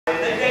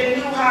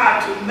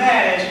how to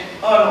manage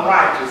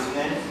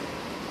unrighteousness.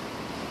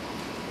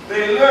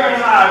 They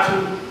learned how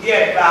to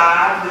get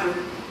by with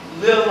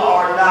little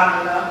or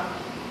not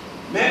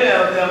enough. Many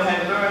of them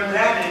had learned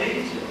that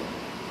in Egypt.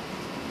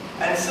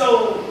 And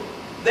so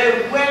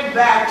they went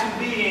back to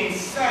being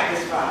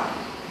satisfied.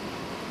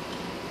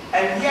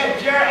 And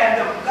yet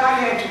God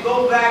had to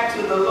go back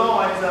to the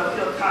loins of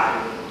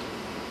Hilkiah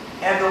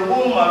and the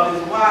womb of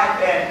his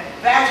wife and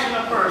fashion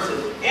a person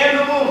in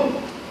the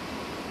womb,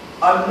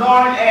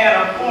 anoint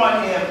and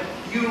appoint him.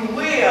 You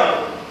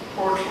will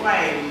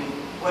proclaim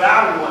what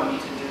I want you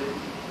to do,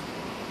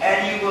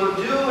 and you will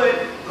do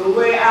it the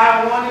way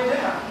I want it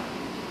done.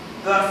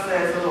 Thus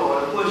says the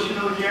Lord. Of course, you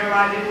know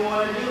Jeremiah didn't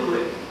want to do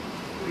it.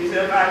 He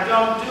said, if I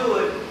don't do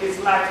it, it's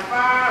like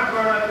fire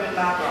burn up in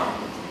my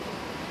bones.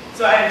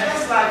 So, and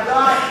just like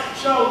God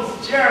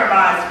chose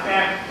Jeremiah's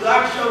parents,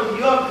 God showed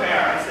your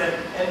parents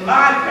and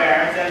my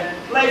parents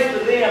and placed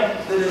with them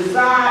the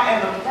desire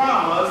and the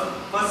promise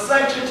for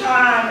such a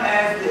time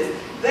as this.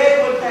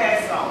 They would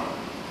pass on,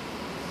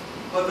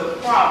 but the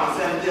promise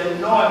and the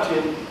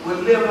anointing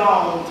would live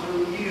on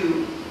through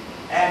you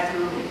and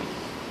through me.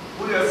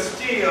 We are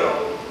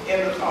still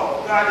in the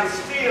call. God is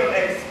still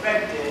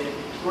expecting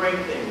great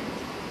things.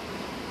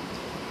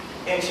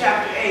 In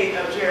chapter 8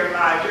 of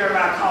Jeremiah,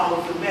 Jeremiah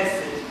calls the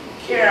message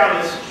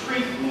careless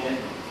treatment,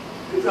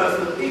 because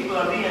the people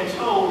are being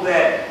told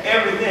that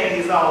everything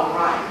is all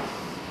right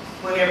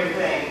when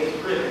everything is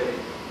really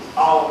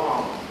all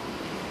wrong.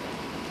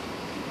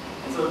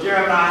 And so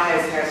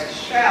Jeremiah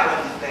has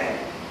challenged that.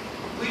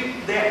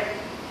 That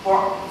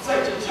for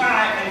such a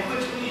time in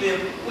which we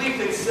live, we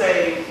could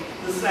say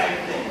the same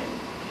thing.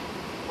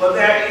 But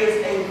there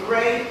is a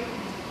great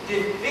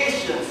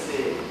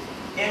deficiency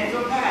in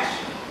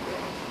compassion.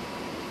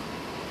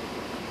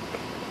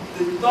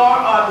 The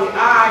thought or the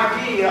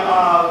idea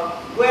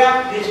of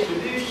wealth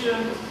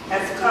distribution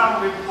has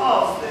come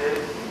repulsive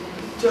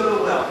to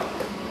the wealthy.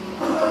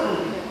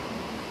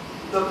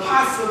 The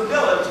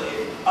possibility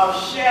of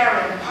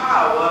sharing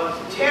power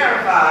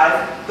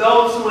terrifies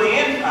those who are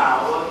in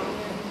power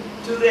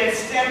to the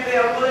extent they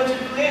are willing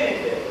to do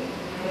anything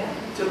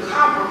to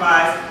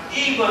compromise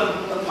even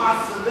the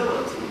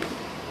possibility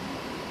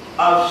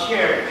of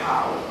shared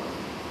power.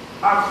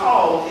 Our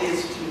call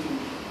is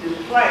to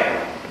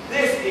declare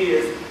this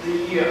is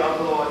the year of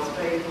the Lord's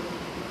favor.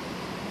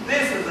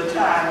 This is the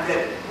time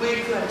that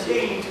we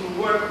continue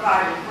to work,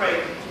 fight, and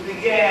pray to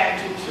begin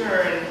to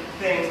turn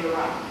things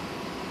around.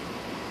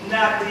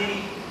 Now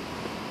the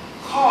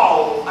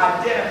call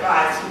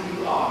identifies who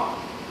you are.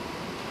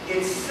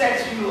 It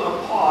sets you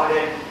apart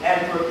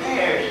and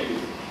prepares you.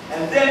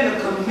 And then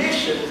the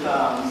commission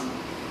comes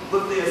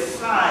with the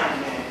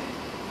assignment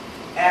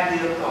and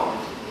the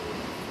authority.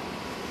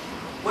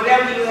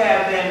 Whatever you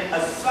have been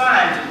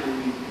assigned to do,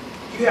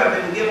 you have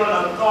been given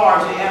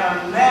authority and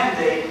a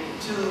mandate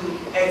to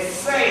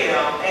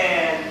excel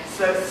and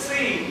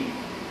succeed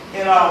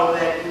in all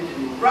that you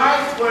do,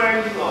 right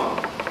where you are.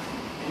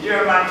 In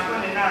Jeremiah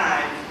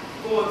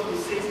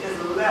 29:4-6 is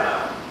a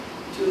letter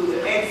to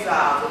the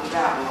exiles of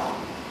Babylon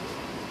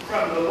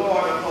from the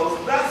Lord of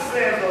hosts. Thus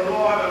says the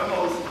Lord of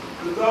hosts,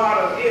 the God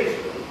of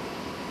Israel,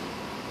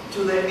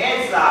 to the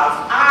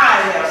exiles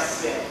I have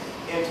sent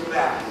into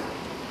Babylon.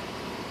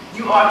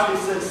 You are to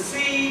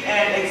succeed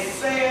and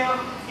excel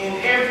in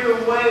every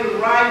way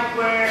right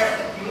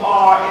where you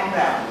are in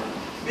Babylon.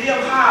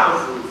 Build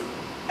houses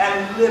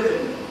and live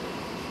in them.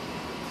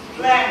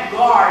 Plant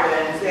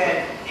gardens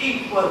and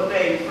eat what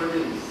they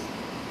produce.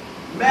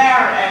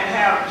 Marry and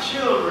have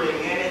children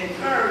and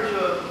encourage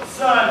your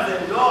sons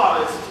and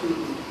daughters to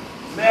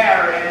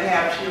marry and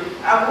have children.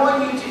 I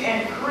want you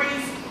to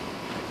increase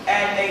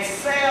and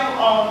excel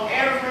on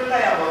every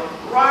level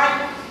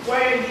right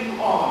where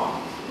you are.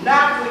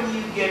 Not when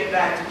you get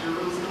back to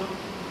Jerusalem,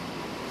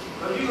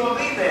 but you're going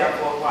to be there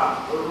for a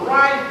while, but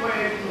right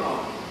where you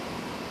are.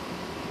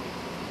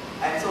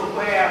 And so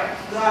where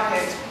God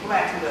has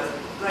planted us,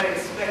 God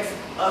expects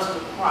us to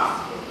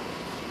prosper.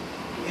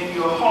 In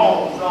your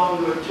homes,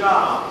 on your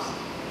jobs,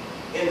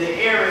 in the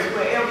areas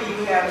wherever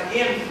you have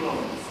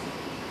influence,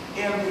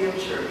 in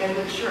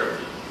the church.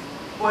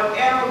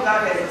 Whatever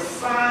God has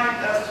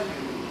assigned us to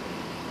do,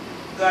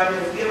 God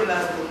has given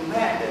us the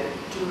mandate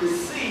to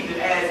receive it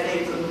as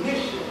a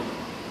commission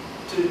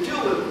to do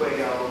it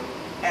well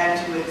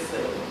and to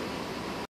excel.